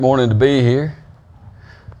Morning to be here.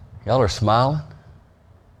 Y'all are smiling.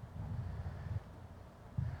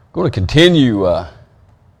 I'm going to continue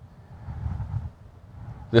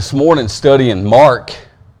this morning studying Mark,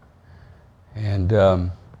 and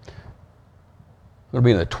I'm going to be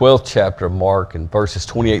in the 12th chapter of Mark and verses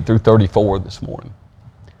 28 through 34 this morning.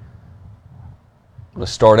 I'm going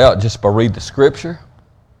to start out just by reading the scripture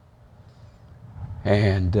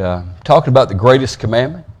and talking about the greatest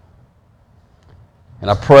commandment. And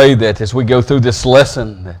I pray that as we go through this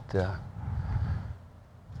lesson that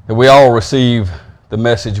we all receive the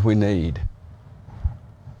message we need.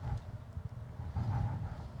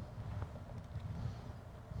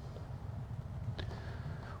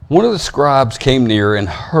 One of the scribes came near and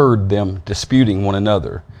heard them disputing one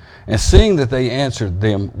another. And seeing that they answered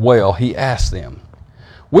them well, he asked them,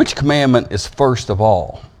 "Which commandment is first of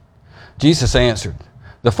all?" Jesus answered,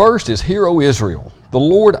 "The first is, Hear, O Israel, the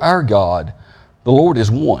Lord our God, the Lord is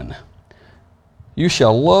one. You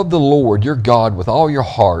shall love the Lord your God with all your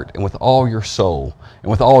heart and with all your soul and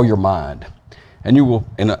with all your mind and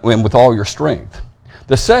with all your strength.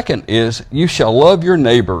 The second is, you shall love your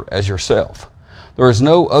neighbor as yourself. There is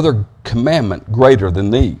no other commandment greater than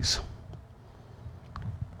these."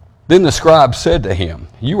 Then the scribe said to him,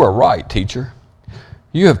 "You are right, teacher.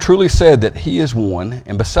 You have truly said that he is one,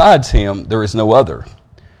 and besides him there is no other.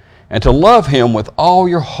 And to love him with all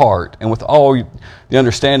your heart and with all the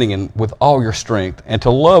understanding and with all your strength, and to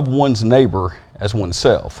love one's neighbor as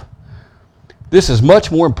oneself. This is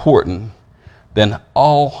much more important than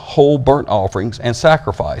all whole burnt offerings and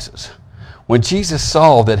sacrifices." When Jesus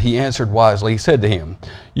saw that he answered wisely, he said to him,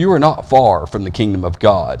 "You are not far from the kingdom of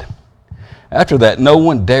God." After that, no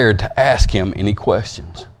one dared to ask him any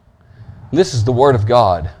questions. And this is the word of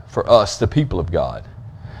God for us, the people of God.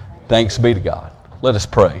 Thanks be to God. Let us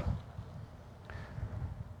pray.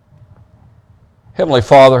 Heavenly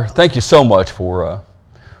Father, thank you so much for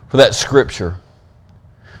that scripture.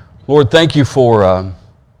 Lord, thank you for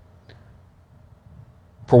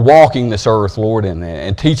walking this earth, Lord,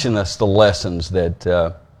 and teaching us the lessons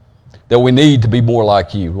that we need to be more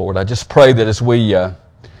like you, Lord. I just pray that as we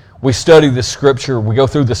study this scripture, we go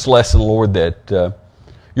through this lesson, Lord, that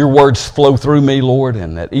your words flow through me, Lord,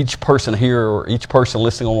 and that each person here or each person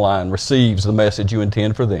listening online receives the message you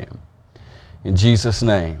intend for them. In Jesus'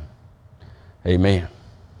 name. Amen.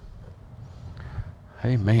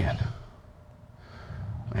 Amen.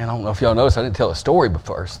 Man, I don't know if y'all noticed, I didn't tell a story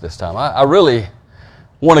first this time. I really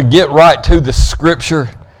want to get right to the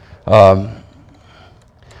scripture. I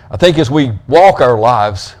think as we walk our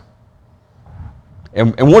lives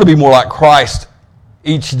and want to be more like Christ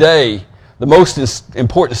each day, the most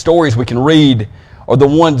important stories we can read are the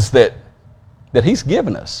ones that He's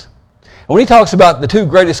given us. And when He talks about the two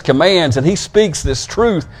greatest commands and He speaks this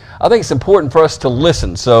truth, I think it's important for us to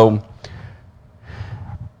listen. So,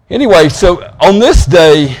 anyway, on this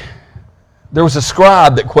day, there was a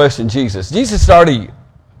scribe that questioned Jesus. Jesus had already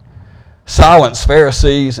silenced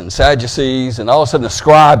Pharisees and Sadducees, and all of a sudden a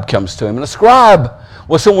scribe comes to him. And a scribe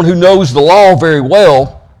was someone who knows the law very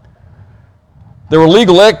well. They were a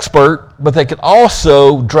legal expert, but they could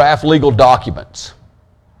also draft legal documents.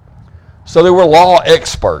 So they were law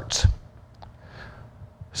experts.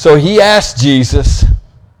 So he asked Jesus,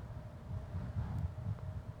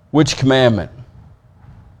 which commandment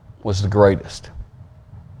was the greatest?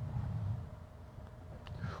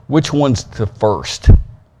 Which one's the first?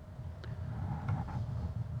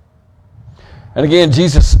 And again,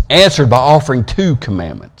 Jesus answered by offering two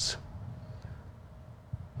commandments,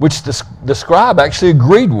 which the scribe actually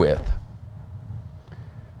agreed with.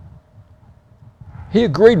 He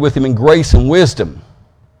agreed with him in grace and wisdom.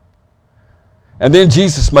 And then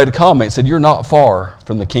Jesus made a comment and said, "You're not far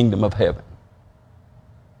from the kingdom of heaven."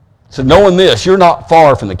 So knowing this, you're not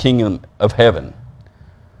far from the kingdom of heaven.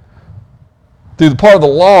 Through the part of the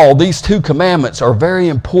law, these two commandments are very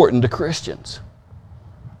important to Christians.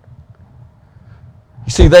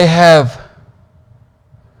 You see, they have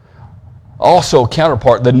also a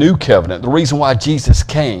counterpart, the new covenant, the reason why Jesus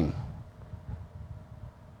came.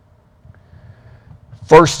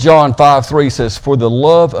 1 John 5:3 says, "For the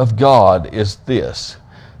love of God is this,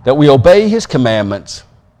 that we obey His commandments,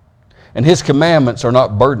 and His commandments are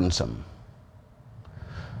not burdensome."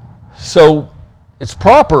 So it's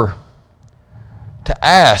proper to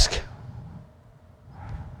ask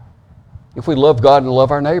if we love God and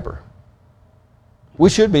love our neighbor. We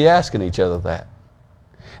should be asking each other that.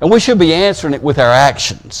 And we should be answering it with our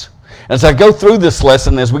actions. As I go through this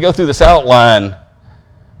lesson, as we go through this outline,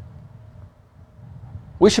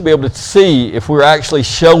 we should be able to see if we're actually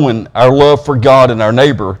showing our love for God and our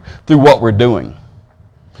neighbor through what we're doing.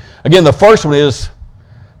 Again, the first one is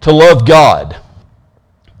to love God.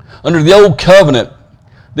 Under the Old Covenant,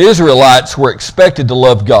 the Israelites were expected to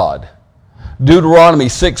love God. Deuteronomy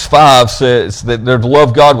 6:5 says that they're to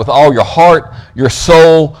love God with all your heart, your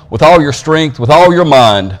soul, with all your strength, with all your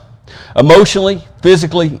mind. Emotionally,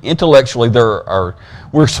 physically, intellectually,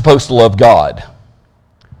 we're supposed to love God.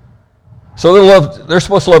 So they're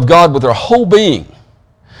supposed to love God with their whole being.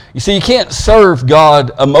 You see, you can't serve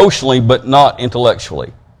God emotionally but not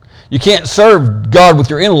intellectually. You can't serve God with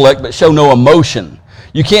your intellect but show no emotion.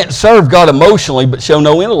 You can't serve God emotionally but show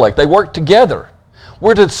no intellect. They work together.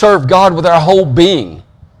 We're to serve God with our whole being.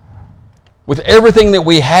 With everything that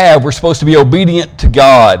we have, we're supposed to be obedient to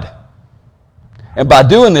God. And by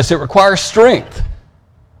doing this, it requires strength.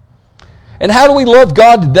 And how do we love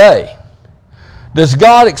God today? Does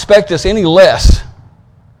God expect us any less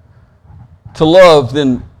to love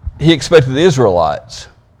than He expected the Israelites?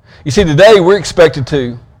 You see, today we're expected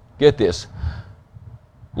to, get this,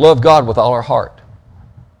 love God with all our heart,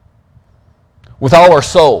 with all our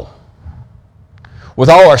soul, with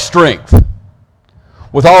all our strength,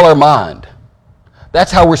 with all our mind.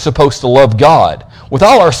 That's how we're supposed to love God, with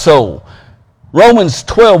all our soul. Romans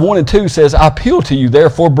 12:1-2 says, I appeal to you,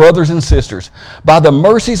 therefore, brothers and sisters, by the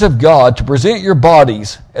mercies of God, to present your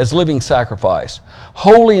bodies as living sacrifice,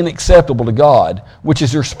 holy and acceptable to God, which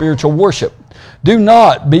is your spiritual worship. Do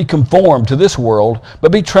not be conformed to this world,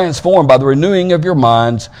 but be transformed by the renewing of your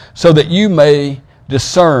minds, so that you may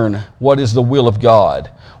discern what is the will of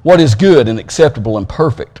God, what is good and acceptable and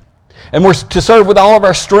perfect. And we're to serve with all of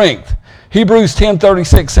our strength. Hebrews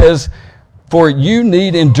 10:36 says, for you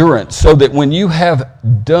need endurance, so that when you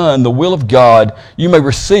have done the will of God, you may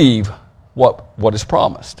receive what is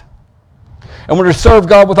promised. And we're to serve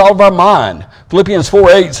God with all of our mind. Philippians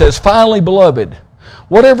 4:8 says, finally, beloved,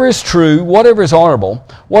 whatever is true, whatever is honorable,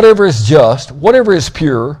 whatever is just, whatever is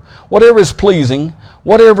pure, whatever is pleasing,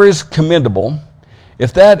 whatever is commendable,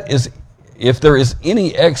 if there is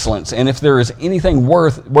any excellence, and if there is anything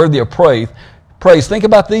worthy of praise, think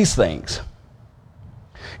about these things.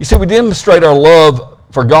 You see, we demonstrate our love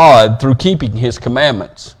for God through keeping His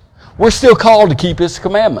commandments. We're still called to keep His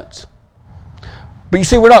commandments. But you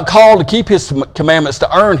see, we're not called to keep His commandments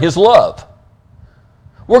to earn His love.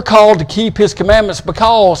 We're called to keep His commandments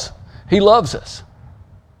because He loves us.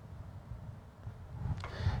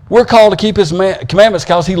 We're called to keep His commandments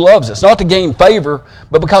because He loves us, not to gain favor,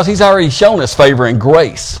 but because He's already shown us favor and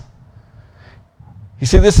grace. You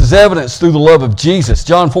see, this is evidenced through the love of Jesus.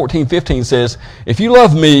 John 14:15 says, if you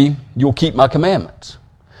love me, you'll keep my commandments.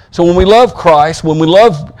 So when we love Christ,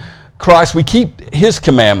 we keep His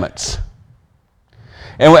commandments.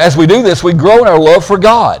 And as we do this, we grow in our love for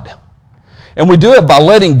God. And we do it by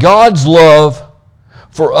letting God's love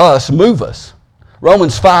for us move us.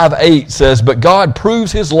 Romans 5:8 says, but God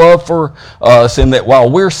proves His love for us in that while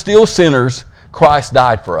we're still sinners, Christ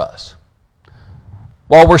died for us.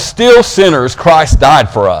 While we're still sinners, Christ died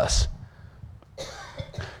for us.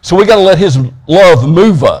 So we got to let His love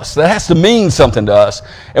move us. That has to mean something to us.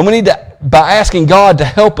 And we need to, by asking God to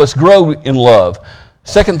help us grow in love.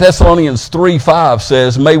 2 Thessalonians 3:5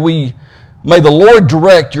 says, May the Lord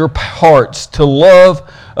direct your hearts to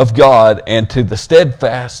love of God and to the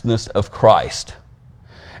steadfastness of Christ.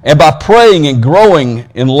 And by praying and growing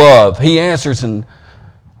in love, He answers in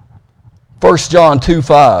 1 John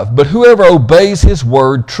 2:5, but whoever obeys His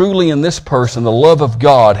word, truly in this person the love of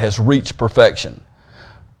God has reached perfection.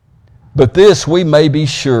 But this we may be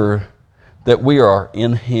sure that we are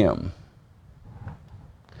in Him.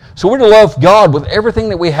 So we're to love God with everything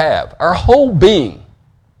that we have, our whole being.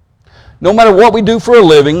 No matter what we do for a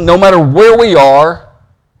living, no matter where we are,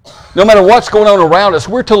 no matter what's going on around us,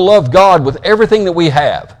 we're to love God with everything that we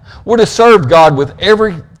have. We're to serve God with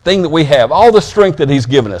everything that we have, all the strength that He's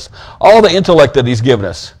given us, all the intellect that He's given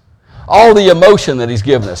us, all the emotion that He's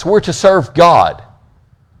given us. We're to serve God.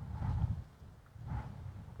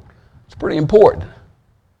 It's pretty important.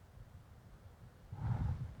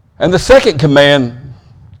 And the second command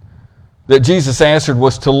that Jesus answered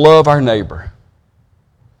was to love our neighbor.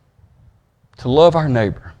 To love our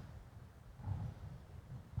neighbor.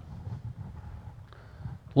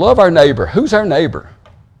 Love our neighbor. Who's our neighbor?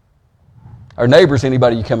 Our neighbor is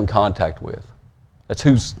anybody you come in contact with. That's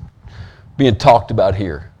who's being talked about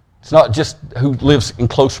here. It's not just who lives in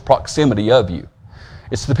close proximity of you.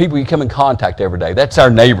 It's the people you come in contact every day. That's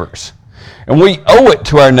our neighbors. And we owe it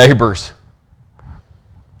to our neighbors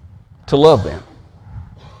to love them.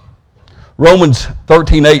 Romans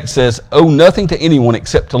 13:8 says, owe nothing to anyone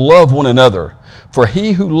except to love one another, for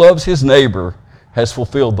he who loves his neighbor has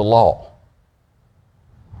fulfilled the law.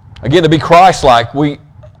 Again, to be Christ-like, we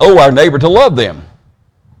owe our neighbor to love them.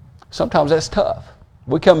 Sometimes that's tough.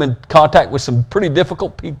 We come in contact with some pretty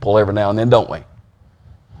difficult people every now and then, don't we?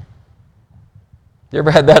 You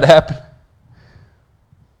ever had that happen?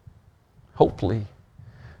 Hopefully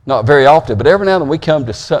not very often, but every now and then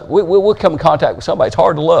we'll come in contact with somebody. It's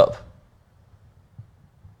hard to love.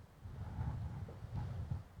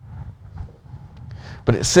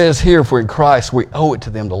 But it says here, if we're in Christ, we owe it to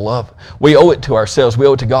them to love. We owe it to ourselves. We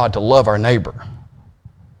owe it to God to love our neighbor.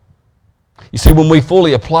 You see, when we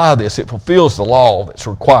fully apply this, it fulfills the law that's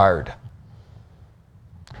required.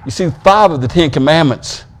 You see, 5 of the 10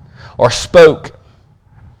 commandments are spoke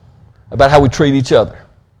about how we treat each other,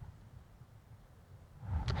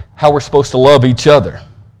 how we're supposed to love each other.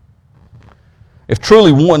 If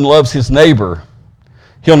truly one loves his neighbor,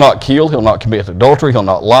 he'll not kill, he'll not commit adultery, he'll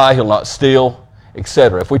not lie, he'll not steal,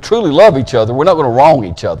 etc. If we truly love each other, we're not going to wrong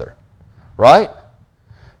each other, right?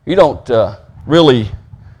 You don't really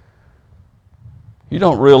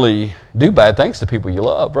do bad things to people you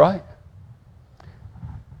love, right?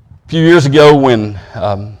 A few years ago when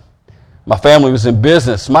my family was in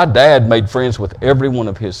business, my dad made friends with every one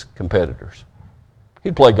of his competitors.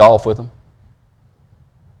 He'd play golf with them.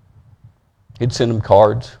 He'd send them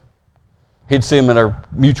cards. He'd see them in our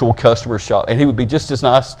mutual customer shop, and he would be just as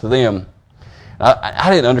nice to them. I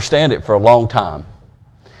didn't understand it for a long time.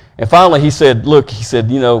 And finally he said, look, if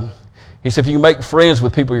you can make friends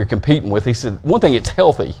with people you're competing with, he said, one thing, it's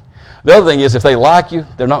healthy. The other thing is, if they like you,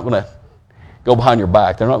 they're not going to go behind your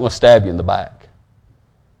back. They're not going to stab you in the back.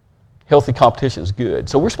 Healthy competition is good.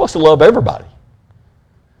 So we're supposed to love everybody.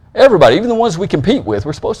 Everybody, even the ones we compete with,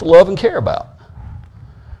 we're supposed to love and care about.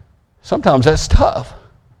 Sometimes that's tough,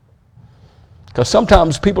 because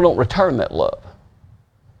sometimes people don't return that love.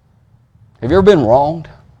 Have you ever been wronged?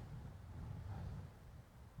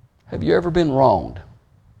 Have you ever been wronged?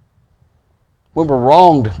 When we're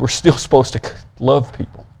wronged, we're still supposed to love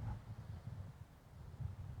people.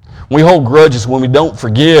 When we hold grudges, when we don't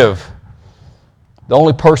forgive, the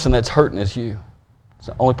only person that's hurting is you.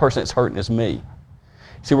 The only person that's hurting is me.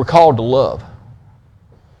 See, we're called to love.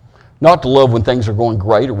 Not to love when things are going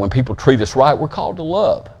great or when people treat us right. We're called to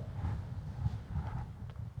love.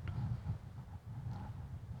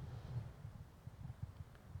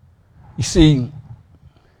 You see,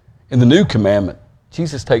 in the new commandment,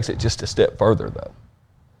 Jesus takes it just a step further, though.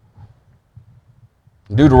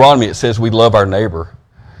 In Deuteronomy, it says we love our neighbor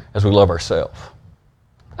as we love ourselves.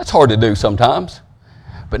 That's hard to do sometimes.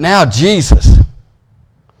 But now Jesus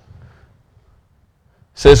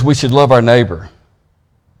says we should love our neighbor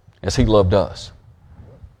as he loved us.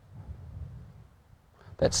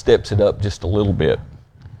 That steps it up just a little bit.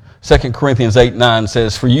 2 Corinthians 8:9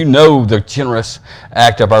 says, for you know the generous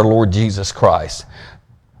act of our Lord Jesus Christ,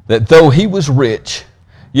 that though he was rich,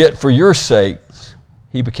 yet for your sakes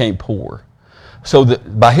he became poor, so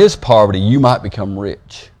that by his poverty you might become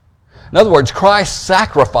rich. In other words, Christ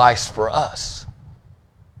sacrificed for us.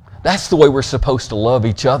 That's the way we're supposed to love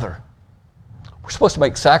each other. We're supposed to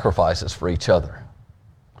make sacrifices for each other.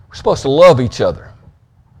 We're supposed to love each other,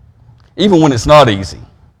 even when it's not easy.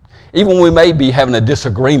 Even when we may be having a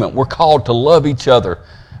disagreement, we're called to love each other.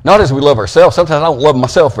 Not as we love ourselves. Sometimes I don't love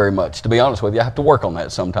myself very much, to be honest with you. I have to work on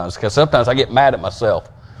that sometimes, because sometimes I get mad at myself.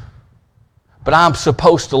 But I'm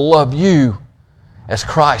supposed to love you as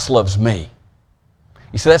Christ loves me.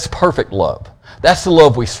 You see, that's perfect love. That's the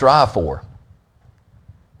love we strive for.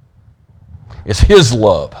 It's his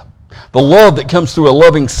love. The love that comes through a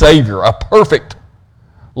loving Savior, a perfect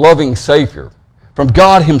loving Savior from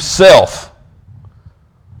God himself.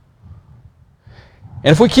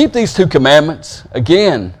 And if we keep these 2 commandments,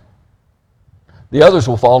 again, the others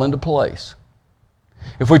will fall into place.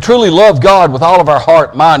 If we truly love God with all of our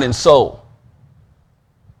heart, mind, and soul,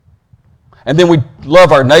 and then we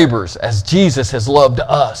love our neighbors as Jesus has loved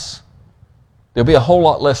us, there'll be a whole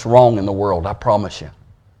lot less wrong in the world, I promise you.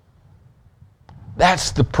 That's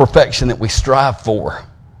the perfection that we strive for.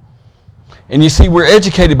 And you see, we're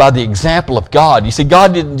educated by the example of God. You see,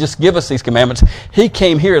 God didn't just give us these commandments. He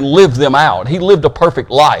came here and lived them out. He lived a perfect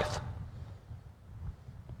life.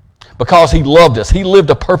 Because he loved us. He lived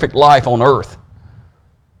a perfect life on earth.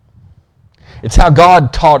 It's how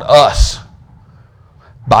God taught us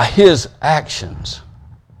by his actions.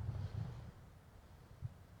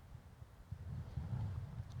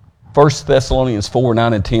 1 Thessalonians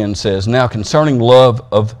 4:9 and 10 says, now concerning love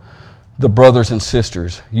of the brothers and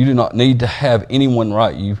sisters, you do not need to have anyone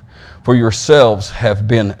write you, for yourselves have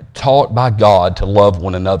been taught by God to love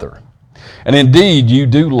one another. And indeed, you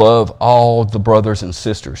do love all the brothers and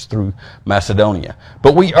sisters through Macedonia.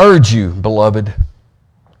 But we urge you, beloved,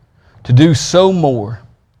 to do so more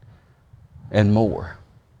and more.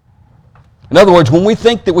 In other words, when we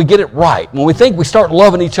think that we get it right, when we think we start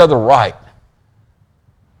loving each other right,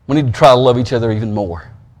 we need to try to love each other even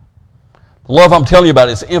more. The love I'm telling you about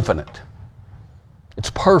is infinite. It's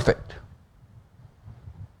perfect.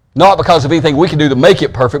 Not because of anything we can do to make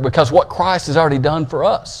it perfect, because what Christ has already done for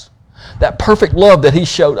us. That perfect love that He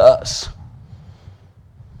showed us.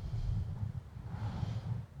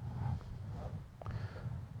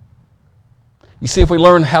 You see, if we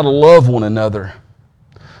learn how to love one another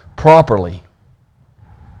properly,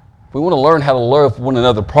 if we want to learn how to love one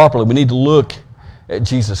another properly, we need to look at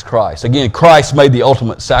Jesus Christ. Again, Christ made the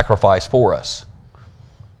ultimate sacrifice for us.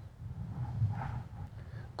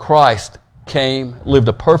 Christ came, lived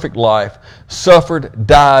a perfect life, suffered,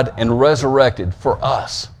 died, and resurrected for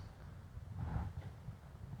us.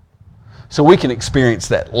 So we can experience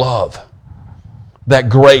that love, that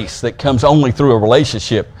grace that comes only through a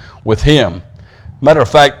relationship with Him. Matter of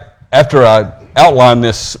fact, after I outlined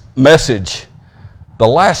this message, the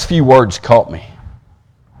last few words caught me.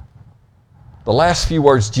 The last few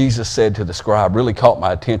words Jesus said to the scribe really caught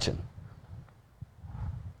my attention.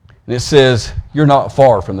 And it says, "You're not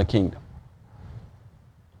far from the kingdom."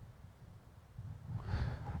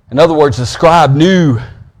 In other words, the scribe knew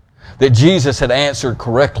that Jesus had answered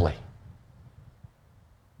correctly.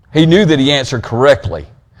 He knew that he answered correctly.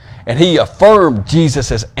 And he affirmed Jesus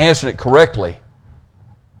has answered it correctly.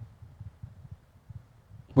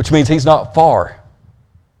 Which means he's not far.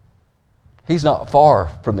 He's not far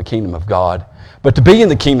from the kingdom of God. But to be in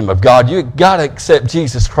the kingdom of God, you've got to accept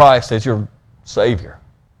Jesus Christ as your Savior.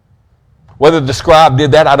 Whether the scribe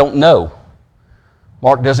did that, I don't know.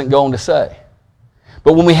 Mark doesn't go on to say.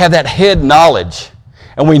 But when we have that head knowledge,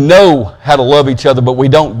 and we know how to love each other, but we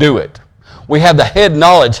don't do it. We have the head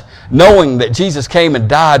knowledge, knowing that Jesus came and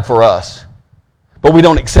died for us, but we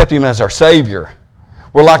don't accept Him as our Savior.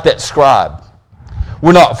 We're like that scribe.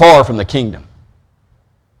 We're not far from the kingdom.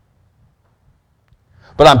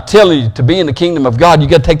 But I'm telling you, to be in the kingdom of God, you've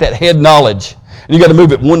got to take that head knowledge and you've got to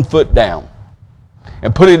move it 1 foot down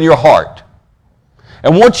and put it in your heart.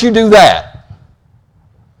 And once you do that,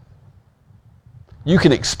 you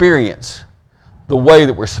can experience the way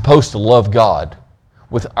that we're supposed to love God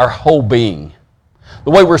with our whole being,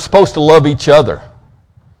 the way we're supposed to love each other.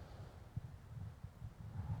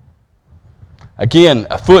 Again,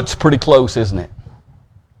 a foot's pretty close, isn't it?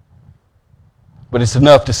 But it's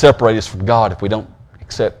enough to separate us from God if we don't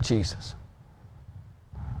accept Jesus.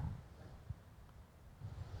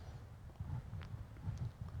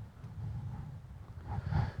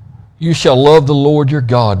 You shall love the Lord your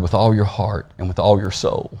God with all your heart and with all your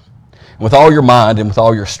soul, and with all your mind and with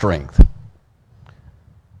all your strength.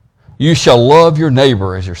 You shall love your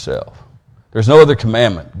neighbor as yourself. There's no other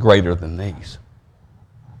commandment greater than these.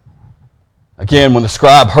 Again, when the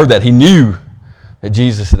scribe heard that, he knew that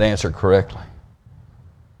Jesus had answered correctly.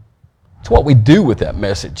 It's what we do with that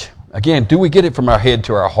message. Again, do we get it from our head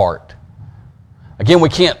to our heart? Again, we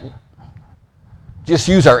can't just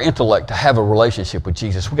use our intellect to have a relationship with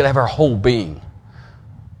Jesus. We've got to have our whole being.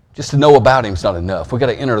 Just to know about Him is not enough. We've got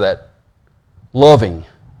to enter that loving,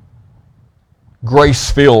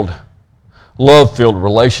 grace-filled, love-filled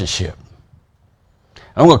relationship.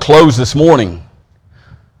 I'm going to close this morning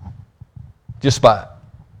just by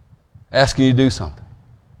asking you to do something.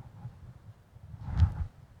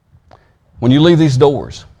 When you leave these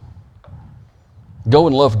doors, go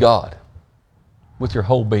and love God with your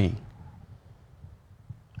whole being.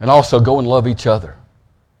 And also go and love each other.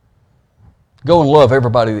 Go and love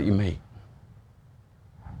everybody that you meet.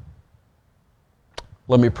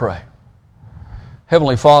 Let me pray.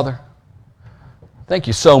 Heavenly Father, thank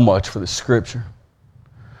you so much for the Scripture.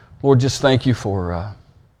 Lord, just thank you for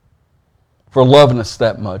loving us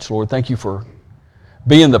that much. Lord, thank you for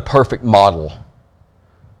being the perfect model.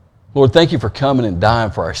 Lord, thank you for coming and dying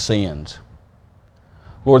for our sins.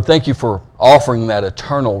 Lord, thank you for offering that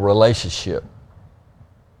eternal relationship.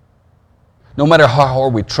 No matter how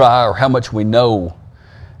hard we try or how much we know,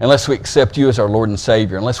 unless we accept you as our Lord and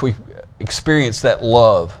Savior, unless we experience that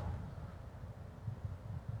love,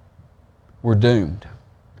 we're doomed.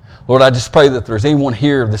 Lord, I just pray that there's anyone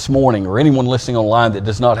here this morning or anyone listening online that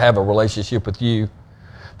does not have a relationship with you,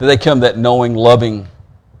 that they come to that knowing, loving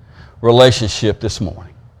relationship this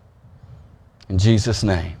morning. In Jesus'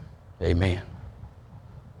 name, amen.